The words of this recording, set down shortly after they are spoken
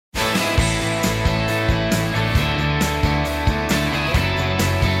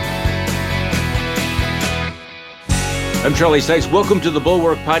I'm Charlie Sykes. Welcome to the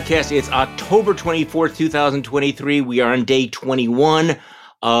Bulwark Podcast. It's October 24th, 2023. We are on day 21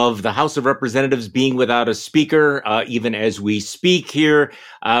 of the House of Representatives being without a speaker. Even as we speak here,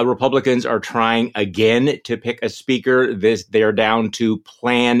 Republicans are trying again to pick a speaker. They're down to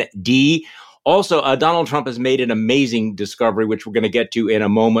Plan D. Also, Donald Trump has made an amazing discovery, which we're going to get to in a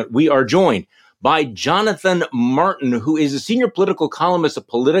moment. We are joined by Jonathan Martin, who is a senior political columnist at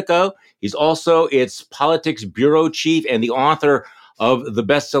Politico. He's also its politics bureau chief and the author of the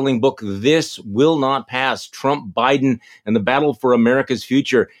best-selling book, This Will Not Pass, Trump, Biden, and the Battle for America's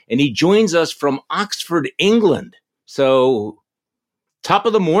Future. And he joins us from Oxford, England. So, top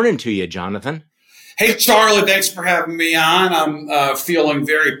of the morning to you, Jonathan. Hey, Charlie, thanks for having me on. I'm feeling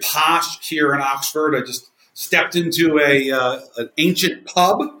very posh here in Oxford. I just stepped into an ancient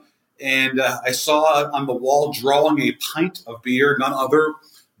pub, and I saw on the wall drawing a pint of beer, none other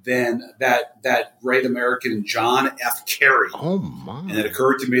than that great American John F. Kerry. Oh, my. And it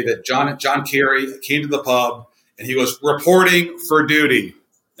occurred to me that John Kerry came to the pub, and he was reporting for duty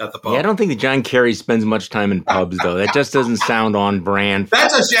at the pub. Yeah, I don't think that John Kerry spends much time in pubs, though. That just doesn't sound on brand.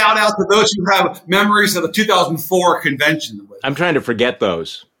 That's a shout-out to those who have memories of the 2004 convention. I'm trying to forget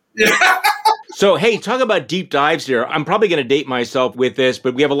those. Yeah. So, hey, talk about deep dives here. I'm probably going to date myself with this,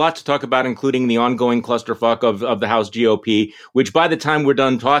 but we have a lot to talk about, including the ongoing clusterfuck of the House GOP, which by the time we're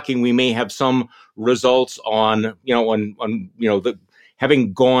done talking, we may have some results on the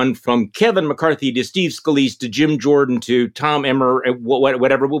having gone from Kevin McCarthy to Steve Scalise to Jim Jordan to Tom Emmer,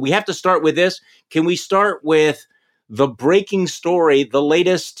 whatever. But we have to start with this. Can we start with the breaking story, the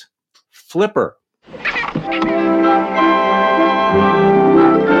latest flipper?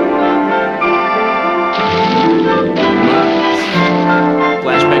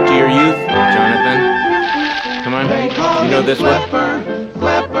 Flashback to your youth, Jonathan. Come on, you know this one?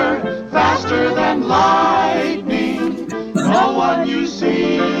 Flipper, faster than lightning. No one you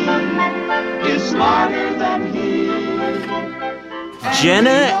see is smarter than he.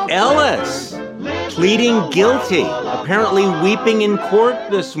 Jenna Ellis pleading guilty, apparently weeping in court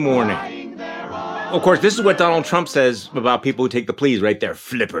this morning. Of course, this is what Donald Trump says about people who take the pleas, right? They're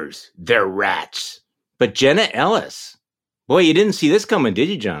flippers. They're rats. But Jenna Ellis, boy, you didn't see this coming, did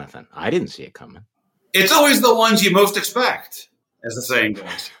you, Jonathan? I didn't see it coming. It's always the ones you most expect, as the saying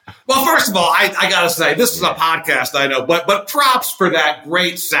goes. Well, first of all, I got to say, this is a podcast, I know, but props for that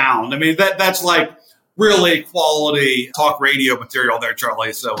great sound. I mean, that's like really quality talk radio material there,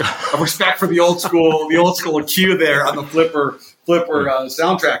 Charlie. So a respect for the old school cue there on the Flipper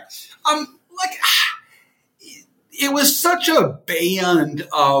soundtrack. It was such a band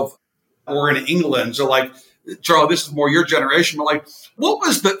of, or in England, so like, Charlie, this is more your generation, but like, what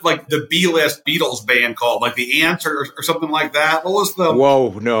was the B-list Beatles band called? Like the Ants or something like that? What was the...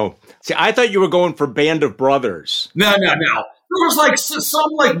 Whoa, no. See, I thought you were going for Band of Brothers. No. There was like some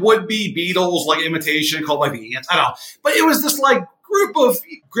like would-be Beatles like imitation called like the Ants. I don't know. But it was this like group of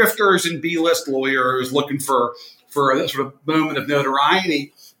grifters and B-list lawyers looking for a sort of moment of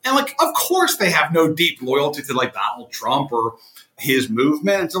notoriety. And like, of course they have no deep loyalty to like Donald Trump or his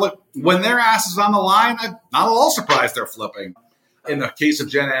movement. And so like when their ass is on the line, I'm not at all surprised they're flipping. In the case of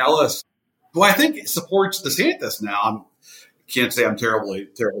Jenna Ellis, who I think supports DeSantis now, I can't say I'm terribly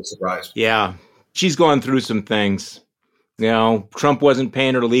surprised. Yeah, she's gone through some things. You know, Trump wasn't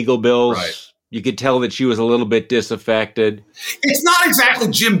paying her legal bills. Right. You could tell that she was a little bit disaffected. It's not exactly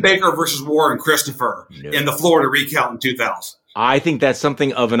Jim Baker versus Warren Christopher in the Florida recount in 2000. I think that's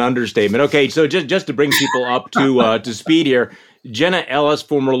something of an understatement. Okay, so just to bring people up to speed here, Jenna Ellis,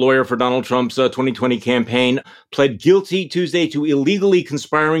 former lawyer for Donald Trump's 2020 campaign, pled guilty Tuesday to illegally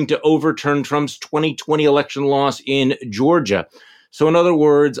conspiring to overturn Trump's 2020 election loss in Georgia. So in other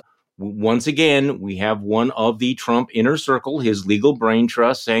words, once again, we have one of the Trump inner circle, his legal brain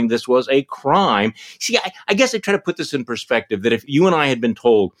trust, saying this was a crime. See, I guess I try to put this in perspective, that if you and I had been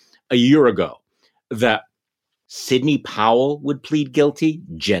told a year ago that Sidney Powell would plead guilty,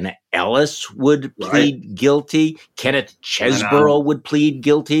 Jenna Ellis would plead guilty, Kenneth Chesebro would plead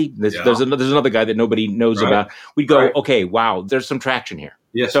guilty. There's another guy that nobody knows about. We'd go, okay, wow, there's some traction here.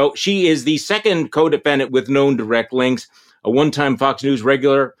 Yes. So she is the second co-defendant with known direct links, a one-time Fox News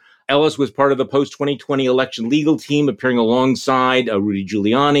regular. Ellis was part of the post-2020 election legal team, appearing alongside Rudy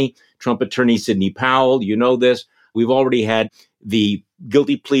Giuliani, Trump attorney Sidney Powell. You know this. We've already had the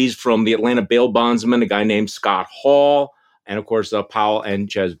guilty pleas from the Atlanta bail bondsman, a guy named Scott Hall, and of course, Powell and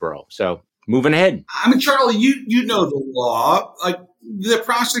Chesebro. So moving ahead. I mean, Charlie, you know the law. Like, the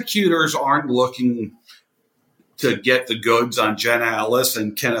prosecutors aren't looking to get the goods on Jenna Ellis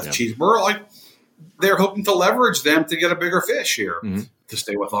and Kenneth Chesebro. Like, they're hoping to leverage them to get a bigger fish here. Mm-hmm. to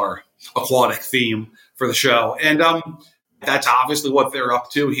stay with our aquatic theme for the show. And that's obviously what they're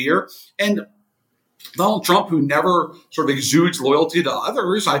up to here. And Donald Trump, who never sort of exudes loyalty to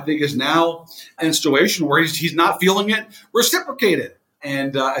others, I think is now in a situation where he's not feeling it reciprocated.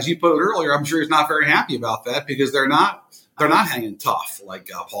 And as you put it earlier, I'm sure he's not very happy about that because they're not hanging tough like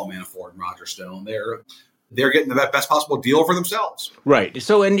Paul Manafort and Roger Stone. They're getting the best possible deal for themselves. Right.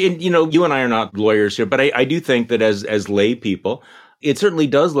 So, and you and I are not lawyers here, but I do think that as lay people, it certainly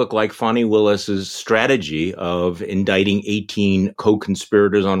does look like Fani Willis's strategy of indicting 18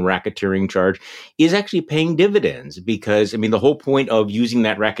 co-conspirators on racketeering charge is actually paying dividends because, the whole point of using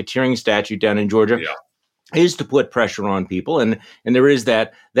that racketeering statute down in Georgia is to put pressure on people. And there is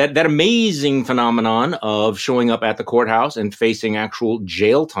that amazing phenomenon of showing up at the courthouse and facing actual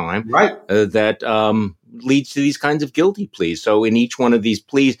jail time that leads to these kinds of guilty pleas. So in each one of these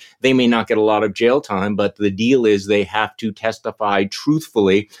pleas, they may not get a lot of jail time, but the deal is they have to testify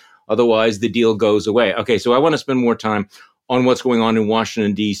truthfully. Otherwise, the deal goes away. Okay, so I want to spend more time on what's going on in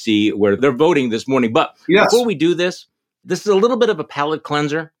Washington, D.C., where they're voting this morning. But before we do this is a little bit of a palate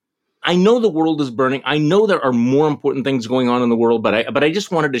cleanser. I know the world is burning. I know there are more important things going on in the world, but I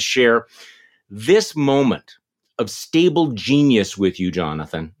just wanted to share this moment of stable genius with you,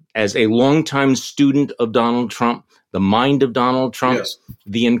 Jonathan, as a longtime student of Donald Trump, the mind of Donald Trump,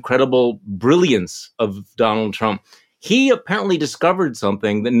 the incredible brilliance of Donald Trump. He apparently discovered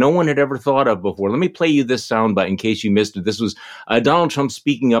something that no one had ever thought of before. Let me play you this soundbite in case you missed it. This was Donald Trump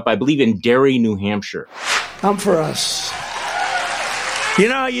speaking up, I believe, in Derry, New Hampshire. I'm for us. You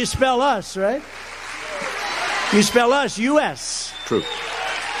know how you spell us, right? You spell us, U.S. True.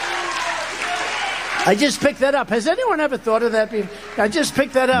 I just picked that up. Has anyone ever thought of that before? I just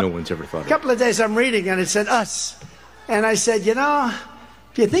picked that up. No one's ever thought of it. A couple of days I'm reading and it said us. And I said,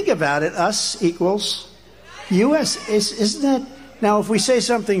 if you think about it, us equals U.S. Isn't that? Now, if we say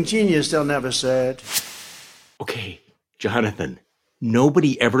something genius, they'll never say it. Okay, Jonathan,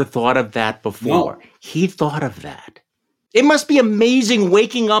 nobody ever thought of that before. No. He thought of that. It must be amazing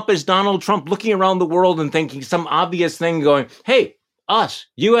waking up as Donald Trump, looking around the world and thinking some obvious thing going, hey, us,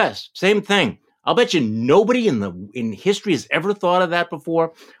 U.S., same thing. I'll bet you nobody in history has ever thought of that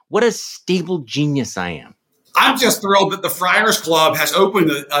before. What a stable genius I am. I'm just thrilled that the Friars Club has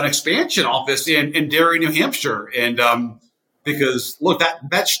opened an expansion office in Derry, New Hampshire. And because, look,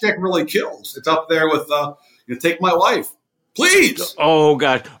 that shtick really kills. It's up there with, take my wife. Please. Oh,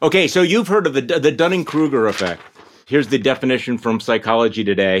 God. Okay, so you've heard of the Dunning-Kruger effect. Here's the definition from Psychology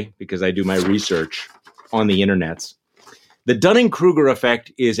Today, because I do my research on the internets. The Dunning-Kruger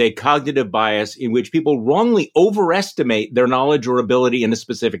effect is a cognitive bias in which people wrongly overestimate their knowledge or ability in a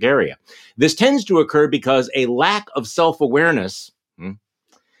specific area. This tends to occur because a lack of self-awareness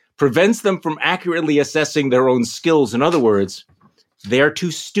prevents them from accurately assessing their own skills. In other words, they are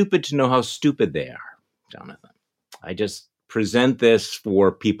too stupid to know how stupid they are, Jonathan. I just present this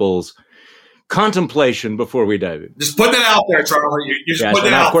for people's contemplation before we dive in. Just put it out there, Charlie. You just put it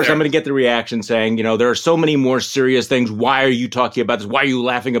out there. Of course, I'm going to get the reaction saying, there are so many more serious things. Why are you talking about this? Why are you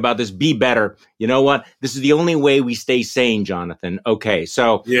laughing about this? Be better. You know what? This is the only way we stay sane, Jonathan. Okay,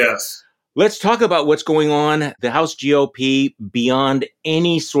 so let's talk about what's going on. The House GOP, beyond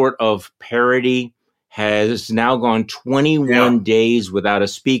any sort of parity, has now gone 21 days without a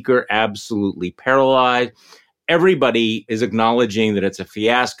speaker, absolutely paralyzed. Everybody is acknowledging that it's a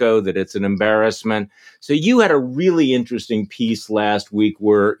fiasco, that it's an embarrassment. So you had a really interesting piece last week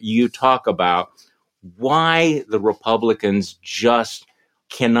where you talk about why the Republicans just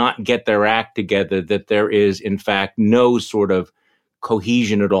cannot get their act together, that there is, in fact, no sort of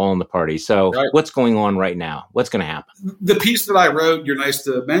cohesion at all in the party. So what's going on right now? What's going to happen? The piece that I wrote, you're nice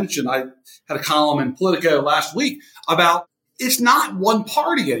to mention, I had a column in Politico last week about it's not one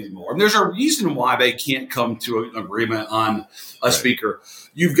party anymore. And there's a reason why they can't come to an agreement on a speaker.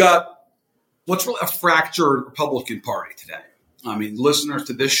 You've got what's really a fractured Republican Party today. I mean, listeners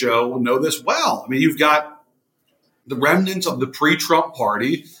to this show will know this well. I mean, you've got the remnants of the pre-Trump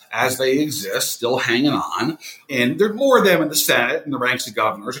party as they exist, still hanging on. And there's more of them in the Senate and the ranks of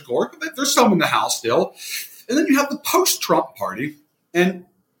governors, of course, but there's some in the House still. And then you have the post-Trump party. And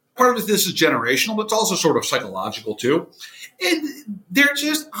part of this is generational, but it's also sort of psychological too. And they're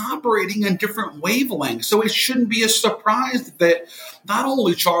just operating in different wavelengths. So it shouldn't be a surprise that not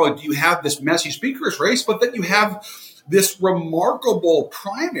only, Charlie, do you have this messy speaker's race, but that you have this remarkable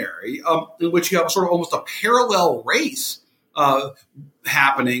primary in which you have sort of almost a parallel race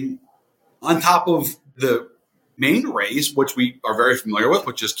happening on top of the main race, which we are very familiar with,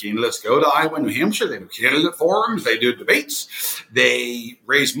 which is candidates go to Iowa and New Hampshire. They do candidate forums, they do debates, they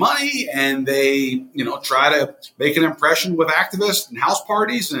raise money, and they, try to make an impression with activists and house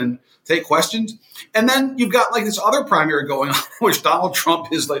parties and take questions. And then you've got like this other primary going on, which Donald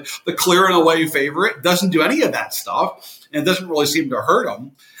Trump is like the clear and away favorite, doesn't do any of that stuff, and doesn't really seem to hurt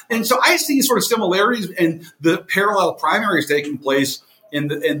him. And so I see sort of similarities in the parallel primaries taking place in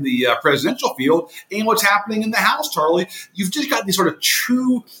the presidential field and what's happening in the House, Charlie. You've just got these sort of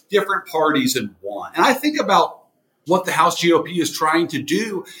two different parties in one. And I think about what the House GOP is trying to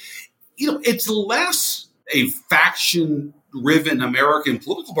do. It's less a faction-driven American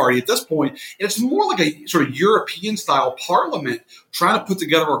political party at this point. And it's more like a sort of European-style parliament trying to put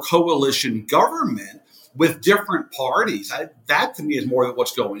together a coalition government with different parties. That, to me, is more than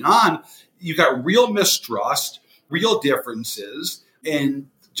what's going on. You've got real mistrust, real differences, and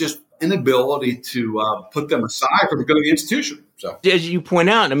just inability to put them aside for the good of the institution. So, as you point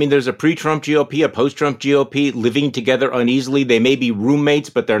out, there's a pre-Trump GOP, a post-Trump GOP living together uneasily. They may be roommates,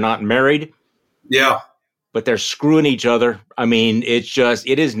 but they're not married. Yeah. But they're screwing each other.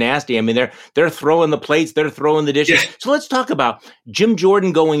 It is nasty. They're throwing the plates, they're throwing the dishes. Yeah. So let's talk about Jim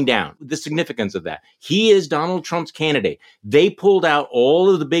Jordan going down, the significance of that. He is Donald Trump's candidate. They pulled out all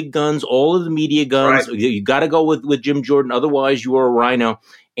of the big guns, all of the media guns. Right. You got to go with Jim Jordan. Otherwise, you are a rhino.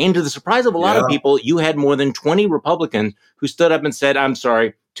 And to the surprise of a lot of people, you had more than 20 Republicans who stood up and said, I'm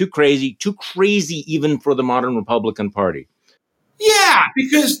sorry, too crazy even for the modern Republican Party. Yeah,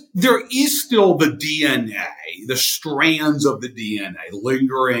 because there is still the DNA, the strands of the DNA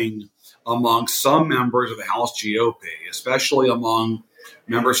lingering among some members of the House GOP, especially among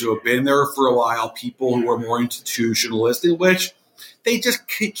members who have been there for a while, people who are more institutionalist, in which they just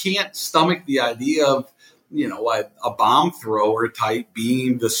can't stomach the idea of, a bomb thrower type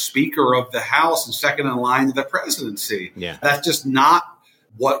being the Speaker of the House and second in line to the presidency. Yeah. That's just not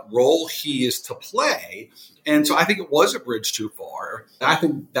what role he is to play. And so I think it was a bridge too far. I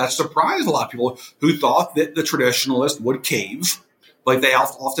think that surprised a lot of people who thought that the traditionalists would cave, like they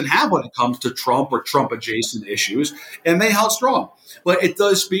often have when it comes to Trump or Trump-adjacent issues, and they held strong. But it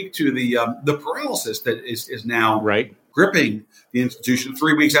does speak to the paralysis that is now gripping the institution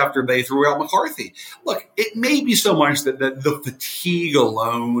 3 weeks after they threw out McCarthy. Look, it may be so much that the fatigue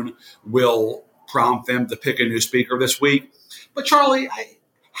alone will prompt them to pick a new speaker this week. But Charlie,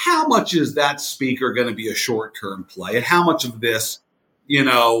 how much is that speaker going to be a short-term play, and how much of this,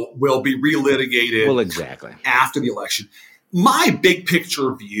 will be relitigated after the election? My big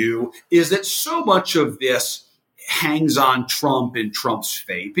picture view is that so much of this hangs on Trump and Trump's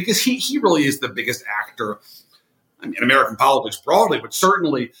fate, because he really is the biggest actor in American politics broadly, but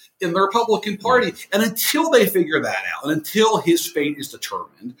certainly in the Republican Party. And until they figure that out, and until his fate is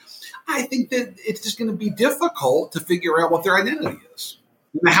determined, I think that it's just going to be difficult to figure out what their identity is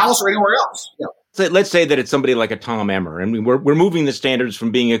in the House or anywhere else. Yeah. So let's say that it's somebody like a Tom Emmer, and we're moving the standards from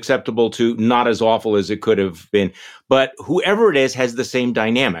being acceptable to not as awful as it could have been. But whoever it is has the same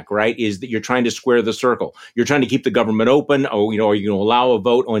dynamic, right? Is that you're trying to square the circle. You're trying to keep the government open, or, are you going to allow a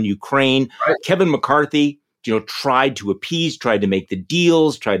vote on Ukraine? Right. Kevin McCarthy, tried to appease, tried to make the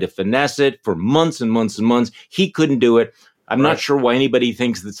deals, tried to finesse it for months and months and months. He couldn't do it. I'm not sure why anybody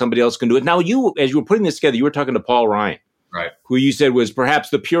thinks that somebody else can do it. Now, as you were putting this together, you were talking to Paul Ryan, who you said was perhaps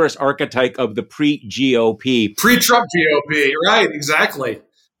the purest archetype of the pre-GOP. Pre-Trump GOP, right, exactly.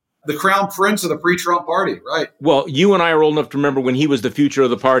 The crown prince of the pre-Trump party, right. Well, you and I are old enough to remember when he was the future of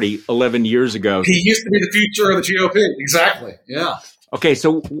the party 11 years ago. He used to be the future of the GOP, exactly, yeah. Okay,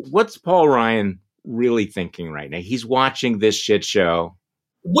 so what's Paul Ryan really thinking right now? He's watching this shit show.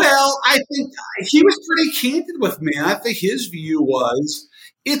 Well, I think he was pretty candid with me. I think his view was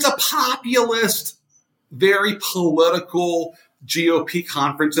it's a populist, very political GOP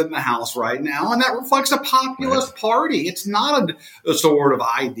conference in the House right now, and that reflects a populist party. It's not a sort of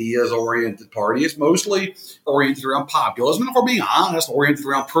ideas-oriented party. It's mostly oriented around populism, and if we're being honest, oriented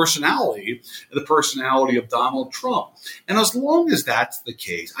around personality, the personality of Donald Trump. And as long as that's the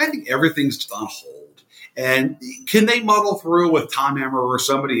case, I think everything's just on hold. And can they muddle through with Tom Emmer or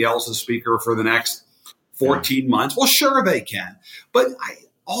somebody else as speaker for the next 14 months? Well, sure they can. But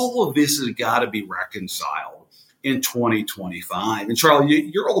all of this has got to be reconciled in 2025. And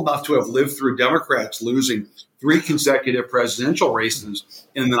Charlie, you're old enough to have lived through Democrats losing 3 consecutive presidential races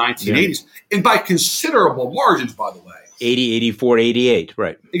in the 1980s, and by considerable margins, by the way. 80, 84, 88,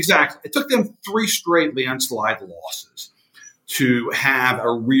 right. Exactly. It took them 3 straight landslide losses to have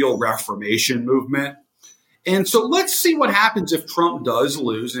a real reformation movement. And so let's see what happens if Trump does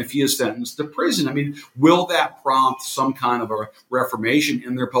lose and if he is sentenced to prison. I mean, will that prompt some kind of a reformation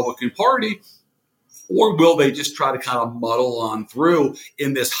in the Republican Party? Or will they just try to kind of muddle on through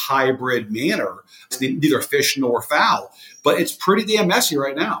in this hybrid manner? It's neither fish nor fowl, but it's pretty damn messy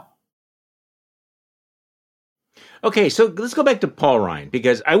right now. Okay, so let's go back to Paul Ryan,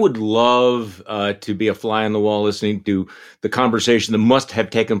 because I would love to be a fly on the wall listening to the conversation that must have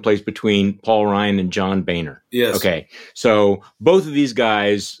taken place between Paul Ryan and John Boehner. Yes. Okay, so both of these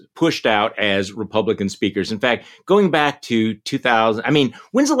guys pushed out as Republican speakers. In fact, going back to 2000, I mean,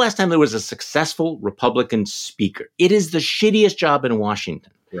 when's the last time there was a successful Republican speaker? It is the shittiest job in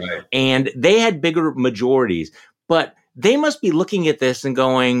Washington. Right. And they had bigger majorities, but they must be looking at this and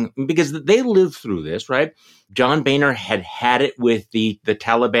going, because they lived through this, right? John Boehner had it with the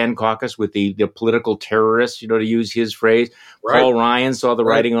Taliban caucus, with the political terrorists, to use his phrase. Right. Paul Ryan saw the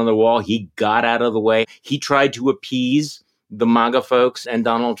writing on the wall. He got out of the way. He tried to appease the MAGA folks and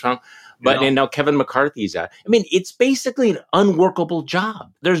Donald Trump. But and now Kevin McCarthy's out. I mean, it's basically an unworkable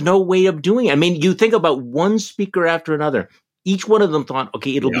job. There's no way of doing it. I mean, you think about one speaker after another. Each one of them thought,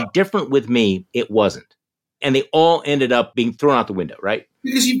 okay, it'll be different with me. It wasn't. And they all ended up being thrown out the window, right?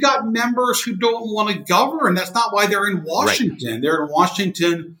 Because you've got members who don't want to govern. That's not why they're in Washington. Right. They're in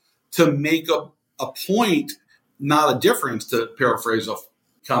Washington to make a point, not a difference, to paraphrase a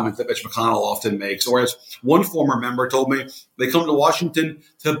comment that Mitch McConnell often makes. Whereas one former member told me they come to Washington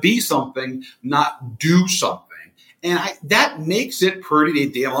to be something, not do something. And that makes it pretty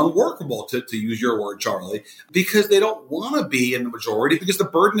damn unworkable, to use your word, Charlie, because they don't want to be in the majority, because the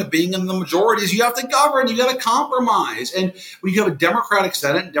burden of being in the majority is you have to govern, you got to compromise. And when you have a Democratic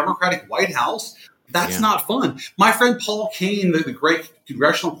Senate, Democratic White House, that's not fun. My friend Paul Kane, the great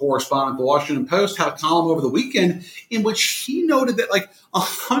congressional correspondent at the Washington Post, had a column over the weekend in which he noted that like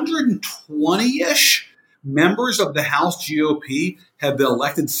 120-ish members of the House GOP have been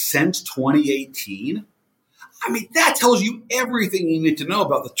elected since 2018. I mean, that tells you everything you need to know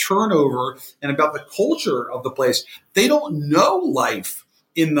about the turnover and about the culture of the place. They don't know life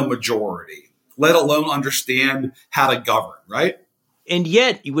in the majority, let alone understand how to govern, right? And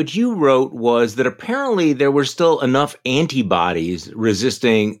yet, what you wrote was that apparently there were still enough antibodies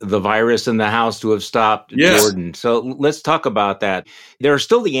resisting the virus in the House to have stopped Jordan. So let's talk about that. There are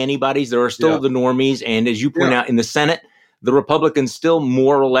still the antibodies. There are still the normies. And as you point out, in the Senate, the Republicans still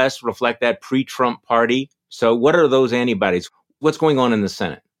more or less reflect that pre-Trump party. So what are those antibodies? What's going on in the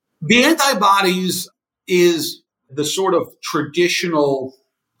Senate? The antibodies is the sort of traditional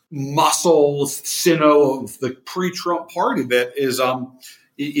muscle sinew of the pre-Trump party that is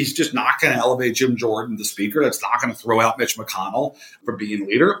just not going to elevate Jim Jordan, the speaker. That's not going to throw out Mitch McConnell for being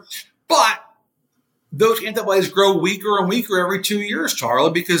leader. But those antibodies grow weaker and weaker every 2 years,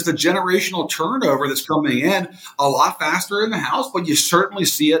 Charlie, because the generational turnover that's coming in a lot faster in the House, but you certainly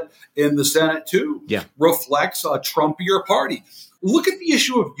see it in the Senate too, reflects a Trumpier party. Look at the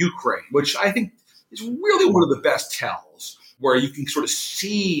issue of Ukraine, which I think is really one of the best tells, where you can sort of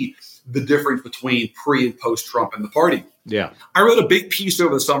see the difference between pre and post-Trump in the party. Yeah. I wrote a big piece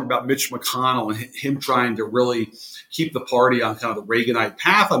over the summer about Mitch McConnell and him trying to really keep the party on kind of the Reaganite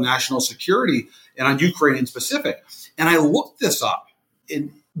path on national security and on Ukraine in specific. And I looked this up,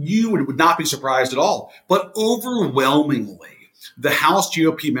 and you would not be surprised at all. But overwhelmingly, the House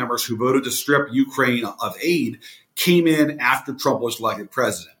GOP members who voted to strip Ukraine of aid came in after Trump was elected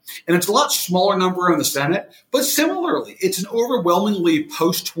president. And it's a lot smaller number in the Senate, but similarly, it's an overwhelmingly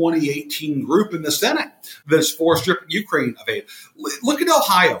post-2018 group in the Senate that's for stripping Ukraine of aid. Look at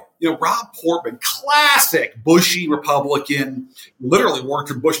Ohio. Rob Portman, classic Bushy Republican, literally worked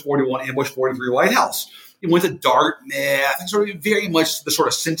for Bush 41 and Bush 43 White House. He went to Dartmouth, sort of very much the sort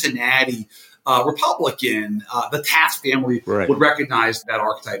of Cincinnati Republican. The Taft family would recognize that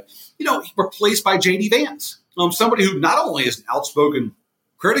archetype. Replaced by J.D. Vance, somebody who not only is an outspoken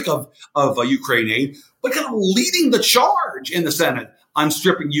critic of Ukraine aid, but kind of leading the charge in the Senate on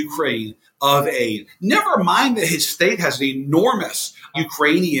stripping Ukraine of aid. Never mind that his state has an enormous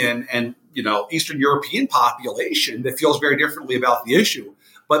Ukrainian and Eastern European population that feels very differently about the issue.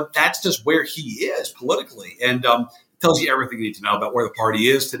 But that's just where he is politically, and tells you everything you need to know about where the party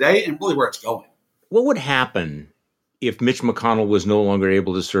is today and really where it's going. What would happen if Mitch McConnell was no longer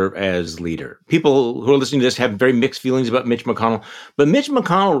able to serve as leader? People who are listening to this have very mixed feelings about Mitch McConnell, but Mitch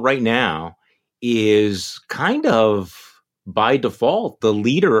McConnell right now is kind of by default the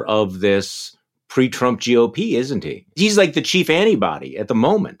leader of this pre-Trump GOP, isn't he? He's like the chief antibody at the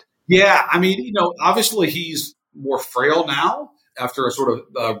moment. Yeah, I mean, obviously he's more frail now after a sort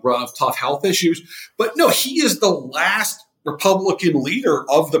of run of tough health issues, but no, he is the last Republican leader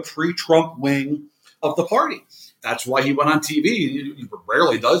of the pre-Trump wing of the party. That's why he went on TV. He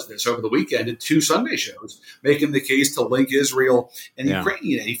rarely does this over the weekend at 2 Sunday shows, making the case to link Israel and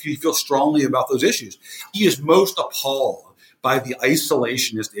Ukraine. And he feels strongly about those issues. He is most appalled by the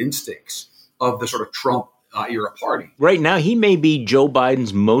isolationist instincts of the sort of Trump era party. Right now, he may be Joe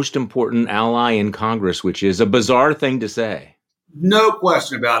Biden's most important ally in Congress, which is a bizarre thing to say. No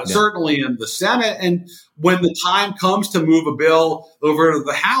question about it. Yeah. Certainly in the Senate. And when the time comes to move a bill over to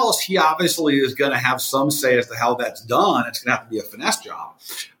the House, he obviously is going to have some say as to how that's done. It's going to have to be a finesse job.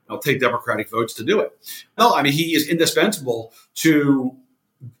 It'll take Democratic votes to do it. No, I mean, he is indispensable to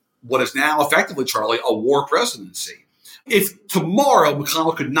what is now effectively, Charlie, a war presidency. If tomorrow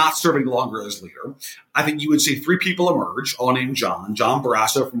McConnell could not serve any longer as leader, I think you would see 3 people emerge, all named John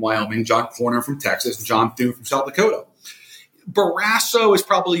Barrasso from Wyoming, John Cornyn from Texas, and John Thune from South Dakota. Barrasso is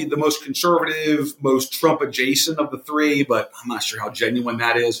probably the most conservative, most Trump-adjacent of the 3, but I'm not sure how genuine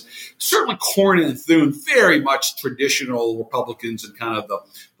that is. Certainly Cornyn and Thune, very much traditional Republicans in kind of the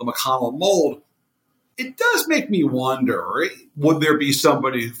McConnell mold. It does make me wonder, would there be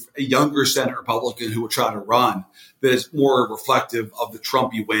somebody, a younger Senate Republican, who would try to run that is more reflective of the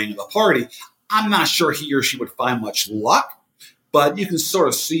Trumpy wing of the party? I'm not sure he or she would find much luck, but you can sort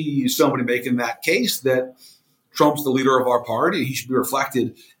of see somebody making that case that Trump's the leader of our party. He should be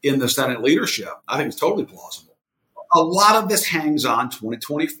reflected in the Senate leadership. I think it's totally plausible. A lot of this hangs on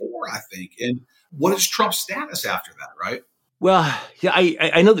 2024, I think. And what is Trump's status after that, right? Well, yeah,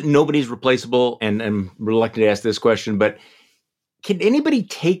 I know that nobody's replaceable, and I'm reluctant to ask this question, but can anybody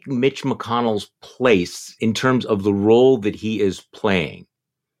take Mitch McConnell's place in terms of the role that he is playing?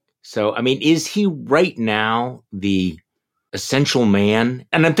 So, I mean, is he right now the essential man?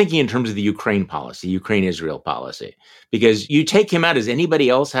 And I'm thinking in terms of the Ukraine policy, Ukraine-Israel policy, because you take him out. Does anybody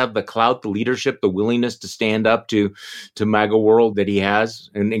else have the clout, the leadership, the willingness to stand up to MAGA world that he has?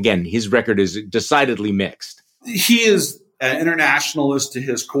 And again, his record is decidedly mixed. He is an internationalist to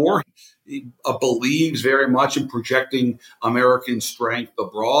his core. He believes very much in projecting American strength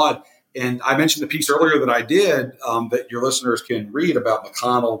abroad. And I mentioned the piece earlier that I did that your listeners can read about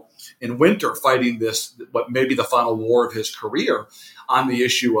McConnell in winter fighting this, what may be the final war of his career, on the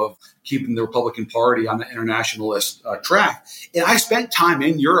issue of keeping the Republican Party on the internationalist track. And I spent time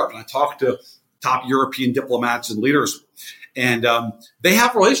in Europe, and I talked to top European diplomats and leaders, and they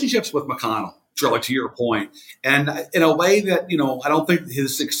have relationships with McConnell, Charlie, to your point. And in a way that, I don't think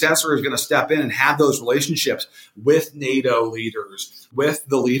his successor is going to step in and have those relationships with NATO leaders, with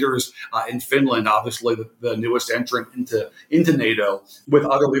the leaders in Finland, obviously the newest entrant into NATO, with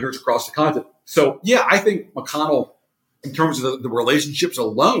other leaders across the continent. So, yeah, I think McConnell, in terms of the relationships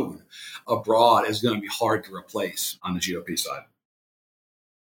alone abroad, is going to be hard to replace on the GOP side.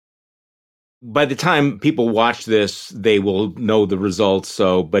 By the time people watch this, they will know the results.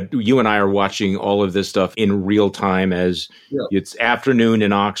 But you and I are watching all of this stuff in real time as It's afternoon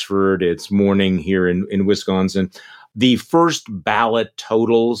in Oxford. It's morning here in Wisconsin. The first ballot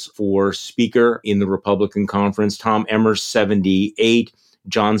totals for Speaker in the Republican conference: Tom Emmer, 78,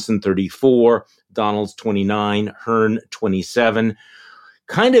 Johnson, 34, Donalds, 29, Hearn, 27.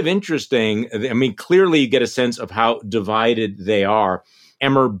 Kind of interesting. I mean, clearly you get a sense of how divided they are.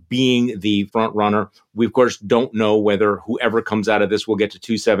 Emmer being the front runner. We, of course, don't know whether whoever comes out of this will get to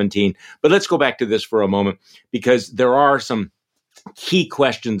 217. But let's go back to this for a moment, because there are some key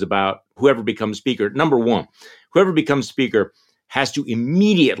questions about whoever becomes Speaker. Number one, whoever becomes Speaker has to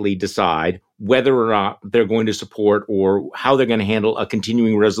immediately decide whether or not they're going to support or how they're going to handle a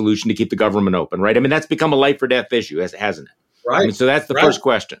continuing resolution to keep the government open, right? I mean, that's become a life or death issue, hasn't it? Right. I mean, so that's the first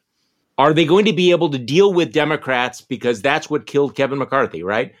question. Are they going to be able to deal with Democrats? Because that's what killed Kevin McCarthy,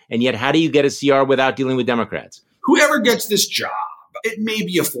 right? And yet, how do you get a CR without dealing with Democrats? Whoever gets this job, it may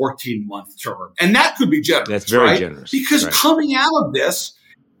be a 14-month term. And that could be generous. That's very right? generous. Because coming out of this,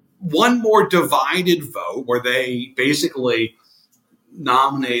 one more divided vote where they basically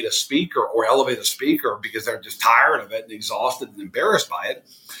nominate a speaker or elevate a speaker because they're just tired of it and exhausted and embarrassed by it,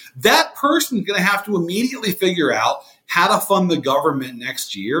 that person is going to have to immediately figure out how to fund the government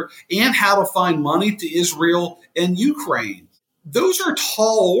next year and how to find money to Israel and Ukraine. Those are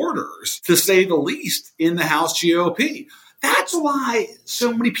tall orders, to say the least, in the House GOP. That's why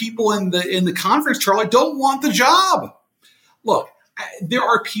so many people in the conference, Charlie, don't want the job. Look, there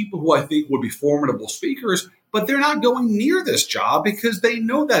are people who I think would be formidable speakers, but they're not going near this job because they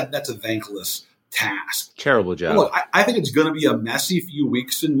know that that's a thankless task. Terrible job. Look, I think it's going to be a messy few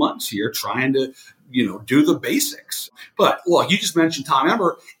weeks and months here trying to, do the basics. But look, you just mentioned Tom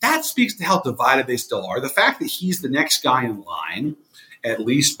Emmer. That speaks to how divided they still are. The fact that he's the next guy in line, at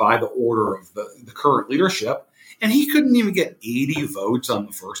least by the order of the current leadership, and he couldn't even get 80 votes on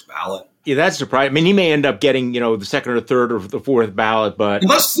the first ballot. Yeah, that's surprising. I mean, he may end up getting, the second or third or the fourth ballot, but And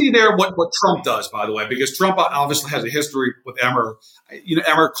let's see there what Trump does, by the way, because Trump obviously has a history with Emmer.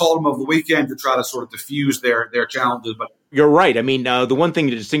 Emmer called him over the weekend to try to sort of diffuse their challenges, but you're right. I mean, the one thing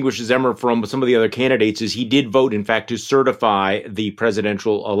that distinguishes Emmer from some of the other candidates is he did vote, in fact, to certify the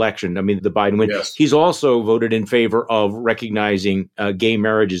presidential election. I mean, the Biden win. Yes. He's also voted in favor of recognizing gay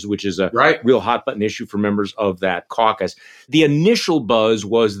marriages, which is a real hot button issue for members of that caucus. The initial buzz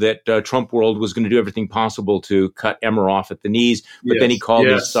was that Trump world was going to do everything possible to cut Emmer off at the knees. But then he called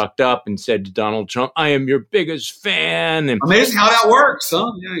me sucked up and said to Donald Trump, "I am your biggest fan." And amazing how that works,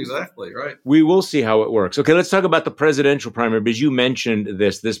 huh? Yeah, exactly. Right. We will see how it works. Okay, let's talk about the presidential primary, because you mentioned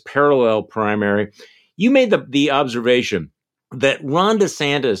this parallel primary. You made the observation that Ron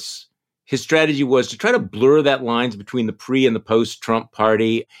DeSantis, his strategy was to try to blur that lines between the pre and the post-Trump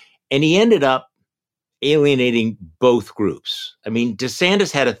party, and he ended up alienating both groups. I mean,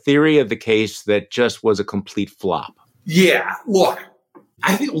 DeSantis had a theory of the case that just was a complete flop. Yeah, look,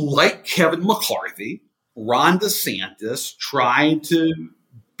 I think like Kevin McCarthy, Ron DeSantis tried to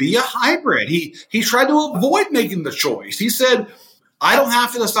be a hybrid. He tried to avoid making the choice. He said, I don't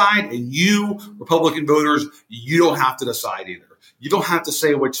have to decide, and you, Republican voters, you don't have to decide either. You don't have to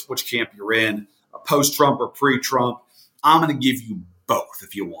say which camp you're in, post-Trump or pre-Trump. I'm going to give you both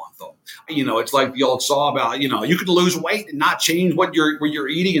if you want them. It's like the old saw about, you could lose weight and not change what you're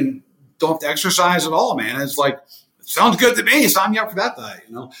eating and don't have to exercise at all, man. It's like, it sounds good to me. Sign me up for that diet.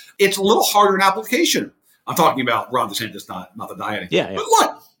 It's a little harder in application. I'm talking about Ron DeSantis, not the dieting. Yeah. But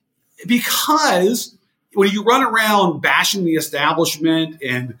look, because when you run around bashing the establishment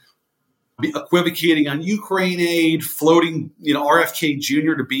and equivocating on Ukraine aid, floating, RFK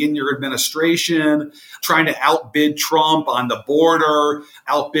Jr. to be in your administration, trying to outbid Trump on the border,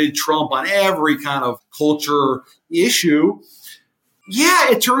 outbid Trump on every kind of culture issue.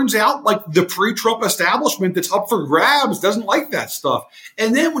 Yeah, it turns out like the pre-Trump establishment that's up for grabs doesn't like that stuff.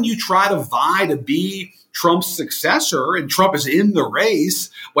 And then when you try to vie to be Trump's successor and Trump is in the race,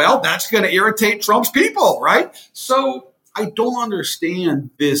 well, that's going to irritate Trump's people, right? So I don't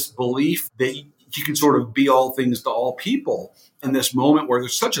understand this belief that you can sort of be all things to all people in this moment where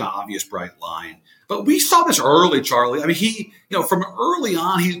there's such an obvious bright line. But we saw this early, Charlie. I mean, he, from early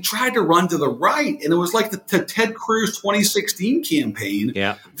on, he tried to run to the right. And it was like the Ted Cruz 2016 campaign.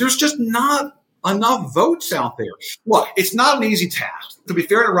 Yeah. There's just not enough votes out there. Look, it's not an easy task. To be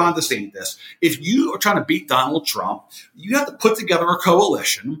fair to Ron DeSantis, if you are trying to beat Donald Trump, you have to put together a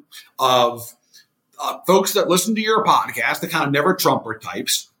coalition of folks that listen to your podcast, the kind of never Trumper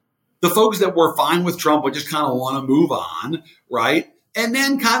types, the folks that were fine with Trump but just kind of want to move on, right? And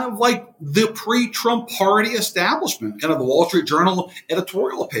then kind of like the pre-Trump party establishment, kind of the Wall Street Journal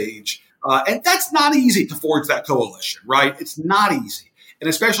editorial page. And that's not easy to forge that coalition, right? It's not easy. And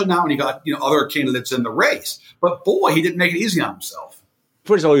especially not when you got, other candidates in the race. But boy, he didn't make it easy on himself.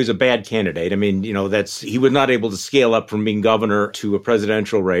 First of all, he was a bad candidate. I mean, he was not able to scale up from being governor to a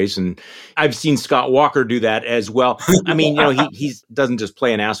presidential race. And I've seen Scott Walker do that as well. I mean, he doesn't just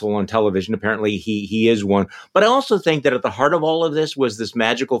play an asshole on television. Apparently he is one. But I also think that at the heart of all of this was this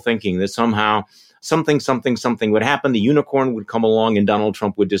magical thinking that somehow something would happen. The unicorn would come along and Donald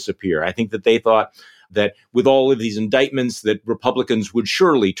Trump would disappear. I think that they thought that with all of these indictments that Republicans would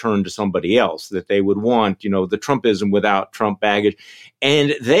surely turn to somebody else, that they would want, the Trumpism without Trump baggage.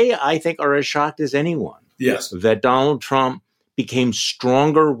 And they, I think, are as shocked as anyone. Yes. That Donald Trump became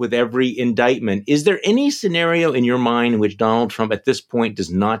stronger with every indictment. Is there any scenario in your mind in which Donald Trump at this point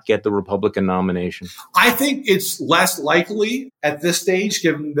does not get the Republican nomination? I think it's less likely at this stage,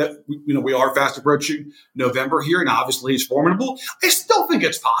 given that we are fast approaching November here, and obviously he's formidable. I still think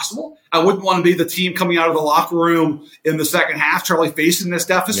it's possible. I wouldn't want to be the team coming out of the locker room in the second half, Charlie, facing this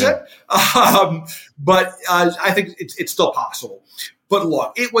deficit. Yeah. But I think it's still possible. But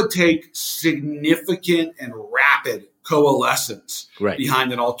look, it would take significant and rapid coalescence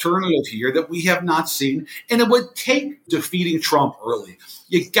behind an alternative here that we have not seen. And it would take defeating Trump early.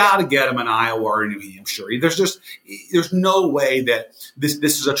 You got to get him in Iowa or New Hampshire. There's no way that this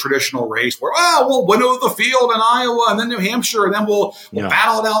is a traditional race where, we'll winnow the field in Iowa and then New Hampshire, and then we'll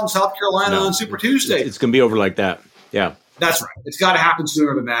battle it out in South Carolina on Super Tuesday. It's going to be over like that. Yeah. That's right. It's got to happen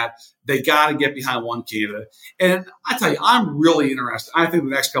sooner than that. They got to get behind one candidate. And I tell you, I'm really interested. I think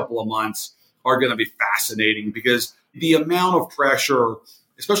the next couple of months are going to be fascinating because the amount of pressure,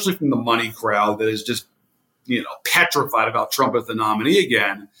 especially from the money crowd that is just, petrified about Trump as the nominee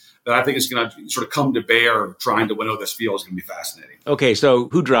again, that I think is going to sort of come to bear trying to winnow this field is going to be fascinating. Okay, so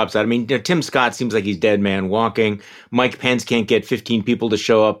who drops out? I mean, Tim Scott seems like he's dead man walking. Mike Pence can't get 15 people to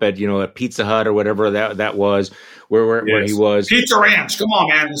show up at, at Pizza Hut or whatever that was, where he was. Pizza Ranch. Come on,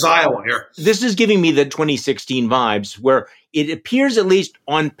 man. It's Iowa here. This is giving me the 2016 vibes where it appears, at least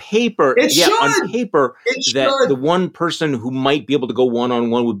on paper, that the one person who might be able to go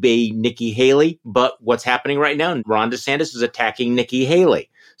one-on-one would be Nikki Haley. But what's happening right now, Ron DeSantis is attacking Nikki Haley.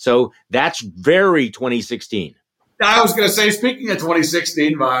 So that's very 2016. I was going to say, speaking of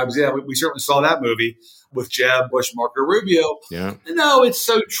 2016 vibes, yeah, we certainly saw that movie with Jeb Bush, Marco Rubio. Yeah. No, it's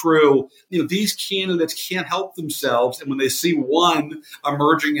so true. These candidates can't help themselves. And when they see one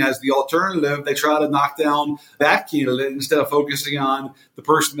emerging as the alternative, they try to knock down that candidate instead of focusing on the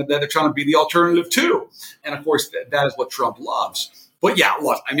person that they're trying to be the alternative to. And of course, that is what Trump loves. But yeah,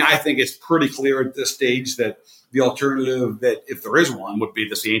 look, I think it's pretty clear at this stage that the alternative, that if there is one, would be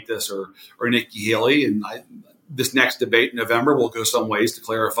DeSantis or Nikki Haley. And this next debate in November will go some ways to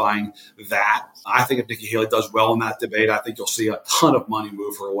clarifying that. I think if Nikki Haley does well in that debate, I think you'll see a ton of money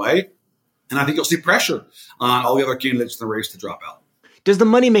move her way. And I think you'll see pressure on all the other candidates in the race to drop out. Does the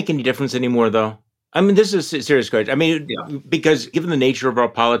money make any difference anymore, though? I mean, this is a serious question. I mean, because given the nature of our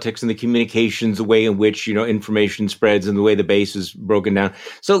politics and the communications, the way in which, information spreads and the way the base is broken down.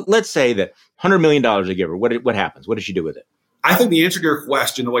 So let's say that $100 million I give her. What happens? What does she do with it? I think the answer to your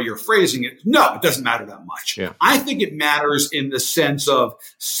question, the way you're phrasing it, no, it doesn't matter that much. Yeah. I think it matters in the sense of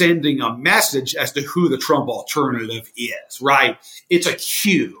sending a message as to who the Trump alternative is, right? It's a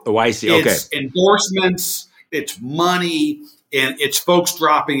cue. Oh, I see. Okay. It's endorsements, it's money, and it's folks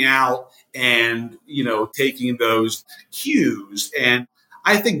dropping out and, taking those cues. And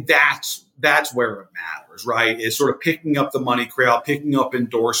I think that's where it matters, right? It's sort of picking up the money crowd, picking up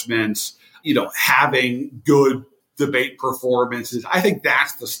endorsements, having good debate performances. I think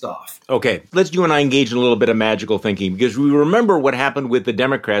that's the stuff. Okay, let's you and I engage in a little bit of magical thinking, because we remember what happened with the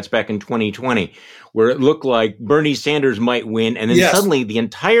Democrats back in 2020, where it looked like Bernie Sanders might win, and then suddenly the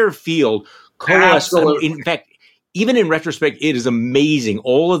entire field coalesced. In fact, even in retrospect, it is amazing.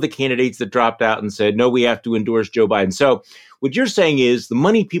 All of the candidates that dropped out and said, no, we have to endorse Joe Biden. So what you're saying is the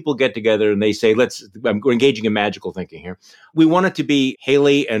money people get together and they say, we're engaging in magical thinking here. We want it to be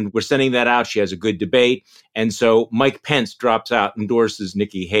Haley, and we're sending that out. She has a good debate. And so Mike Pence drops out, endorses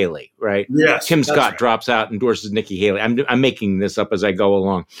Nikki Haley, right? Yes. Tim Scott drops out, endorses Nikki Haley. I'm making this up as I go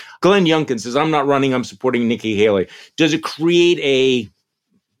along. Glenn Youngkin says, I'm not running, I'm supporting Nikki Haley. Does it create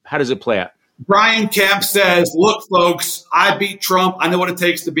how does it play out? Brian Kemp says, look, folks, I beat Trump. I know what it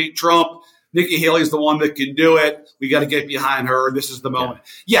takes to beat Trump. Nikki Haley is the one that can do it. We got to get behind her. This is the moment.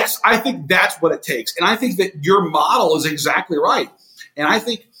 Yeah. Yes, I think that's what it takes. And I think that your model is exactly right. And I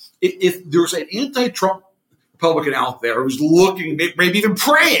think if there's an anti-Trump Republican out there who's looking, maybe even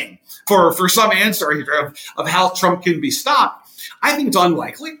praying for some answer here of how Trump can be stopped, I think it's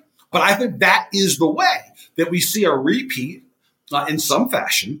unlikely. But I think that is the way that we see a repeat in some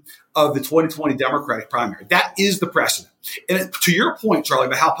fashion of the 2020 Democratic primary. That is the precedent. And to your point, Charlie,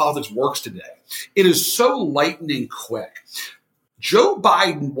 about how politics works today, it is so lightning quick. Joe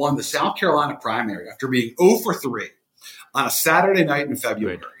Biden won the South Carolina primary after being 0 for 3 on a Saturday night in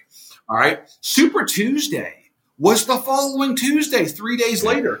February. Right. All right. Super Tuesday was the following Tuesday, 3 days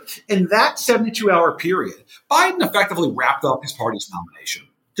later. In that 72-hour period, Biden effectively wrapped up his party's nomination.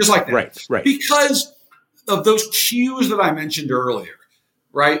 Just like that. Right. Because of those cues that I mentioned earlier,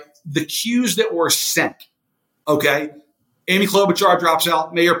 right? The cues that were sent, okay? Amy Klobuchar drops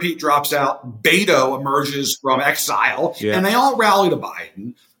out. Mayor Pete drops out. Beto emerges from exile. Yeah. And they all rally to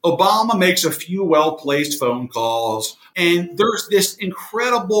Biden. Obama makes a few well-placed phone calls. And there's this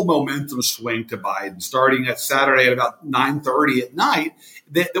incredible momentum swing to Biden starting at Saturday at about 9:30 at night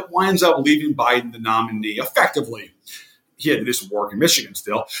that winds up leaving Biden the nominee effectively. He had to do some work in Michigan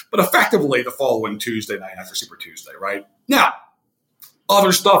still, but effectively the following Tuesday night after Super Tuesday, right? Now,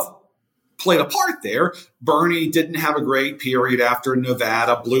 other stuff played a part there. Bernie didn't have a great period after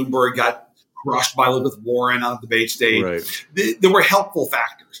Nevada. Bloomberg got crushed by Elizabeth Warren on the debate stage. Right. There were helpful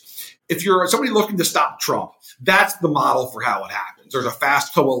factors. If you're somebody looking to stop Trump, that's the model for how it happens. There's a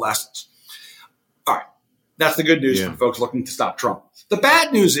fast coalescence. All right. That's the good news for folks looking to stop Trump. The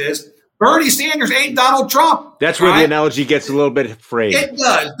bad news is Bernie Sanders ain't Donald Trump. That's where the analogy gets a little bit frayed. It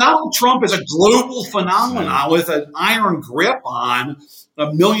does. Donald Trump is a global phenomenon with an iron grip on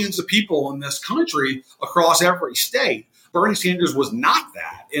millions of people in this country across every state. Bernie Sanders was not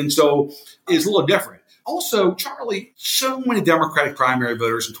that. And so it's a little different. Also, Charlie, so many Democratic primary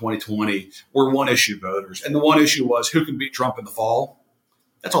voters in 2020 were one-issue voters. And the one issue was who can beat Trump in the fall.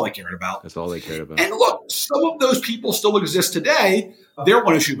 That's all they cared about. That's all they cared about. And look, some of those people still exist today. They're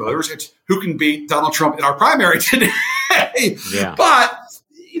one-issue voters. It's who can beat Donald Trump in our primary today. Yeah. But,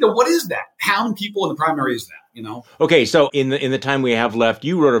 what is that? How many people in the primary is that? Okay, so in the time we have left,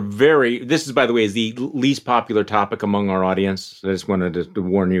 you wrote this is, by the way, is the least popular topic among our audience. I just wanted to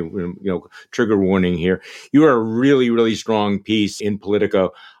warn you, trigger warning here. You wrote a really, really strong piece in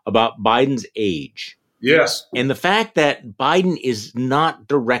Politico about Biden's age. Yes. And the fact that Biden is not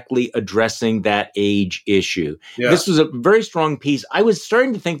directly addressing that age issue. Yeah. This was a very strong piece. I was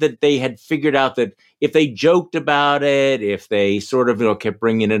starting to think that they had figured out that if they joked about it, if they sort of, kept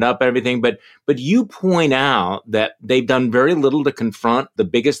bringing it up and everything, but you point out that they've done very little to confront the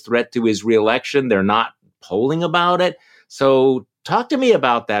biggest threat to his reelection. They're not polling about it. So talk to me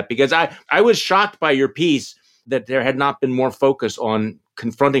about that, because I was shocked by your piece that there had not been more focus on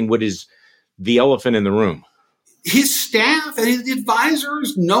confronting what is the elephant in the room. His staff and his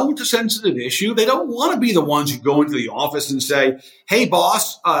advisors know it's a sensitive issue. They don't want to be the ones who go into the office and say, hey,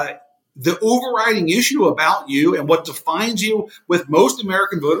 boss, the overriding issue about you and what defines you with most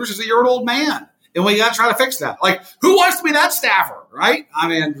American voters is that you're an old man. And we got to try to fix that. Like, who wants to be that staffer, right? I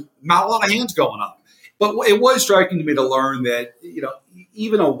mean, not a lot of hands going up. But it was striking to me to learn that,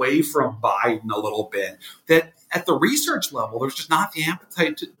 even away from Biden a little bit, that at the research level, there's just not the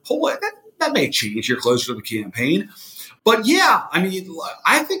appetite to pull it. That may change. You're closer to the campaign. But yeah, I mean,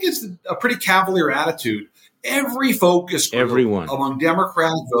 I think it's a pretty cavalier attitude. Every focus group among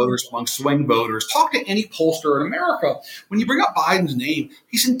Democratic voters, among swing voters, talk to any pollster in America. When you bring up Biden's name,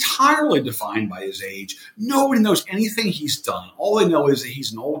 he's entirely defined by his age. Nobody knows anything he's done. All they know is that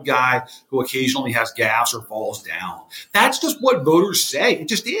he's an old guy who occasionally has gaffes or falls down. That's just what voters say. It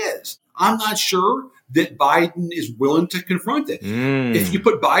just is. I'm not sure that Biden is willing to confront it. If you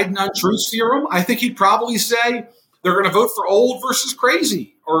put Biden on truth serum, I think he'd probably say they're going to vote for old versus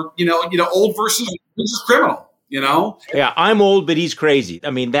crazy, or old versus criminal. Yeah, I'm old, but he's crazy. I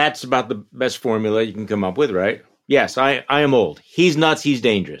mean, that's about the best formula you can come up with, right? Yes, I am old. He's nuts. He's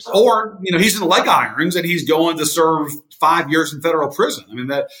dangerous. Or he's in leg irons and he's going to serve 5 years in federal prison. I mean,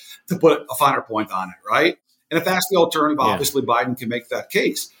 that, to put a finer point on it, right? And if that's the alternative, obviously Biden can make that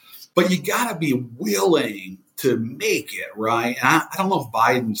case. But you got to be willing to make it, right? And I don't know if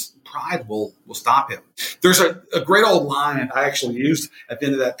Biden's pride will stop him. There's a great old line I actually used at the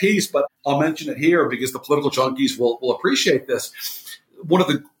end of that piece, but I'll mention it here because the political junkies will appreciate this. One of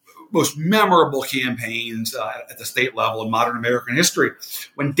the most memorable campaigns at the state level in modern American history,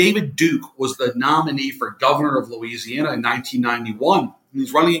 when David Duke was the nominee for governor of Louisiana in 1991.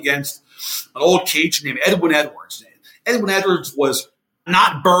 He's running against an old Cajun named Edwin Edwards. Edwin Edwards was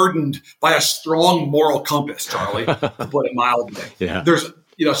not burdened by a strong moral compass, Charlie, to put it mildly. Yeah. There's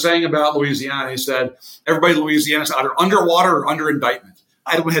saying about Louisiana, he said, everybody in Louisiana is either underwater or under indictment.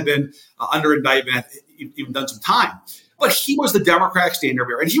 Edwin had been under indictment, even done some time. But he was the Democratic standard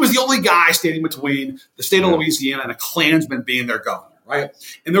bearer, and he was the only guy standing between the state of Louisiana and a Klansman being their governor, right?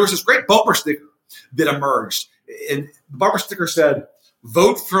 And there was this great bumper sticker that emerged. And the bumper sticker said,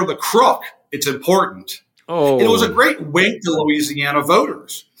 vote for the crook, it's important. Oh. And it was a great wink to Louisiana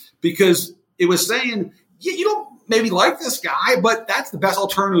voters because it was saying, you don't maybe like this guy, but that's the best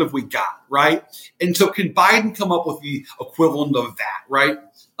alternative we got, right? And so can Biden come up with the equivalent of that, right?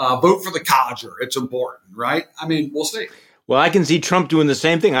 Vote for the codger. It's important, right? I mean, we'll see. Well, I can see Trump doing the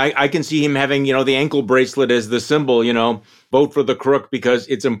same thing. I can see him having, the ankle bracelet as the symbol, vote for the crook because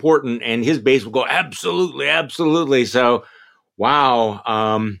it's important. And his base will go, absolutely, absolutely. So,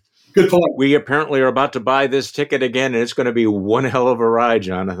 wow. Good point. We apparently are about to buy this ticket again, and it's going to be one hell of a ride,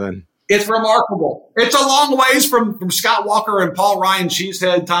 Jonathan. It's remarkable. It's a long ways from Scott Walker and Paul Ryan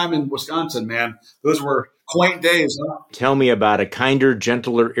Cheesehead time in Wisconsin, man. Those were quaint days. Huh? Tell me about a kinder,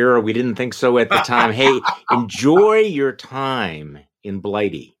 gentler era. We didn't think so at the time. Hey, enjoy your time in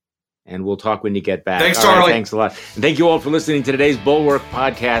Blighty, and we'll talk when you get back. Thanks, Charlie. All right, thanks a lot. And thank you all for listening to today's Bulwark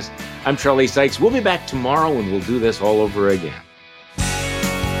Podcast. I'm Charlie Sykes. We'll be back tomorrow, and we'll do this all over again.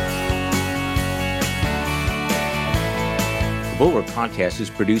 The Bulwark Podcast is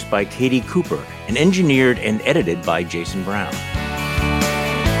produced by Katie Cooper and engineered and edited by Jason Brown.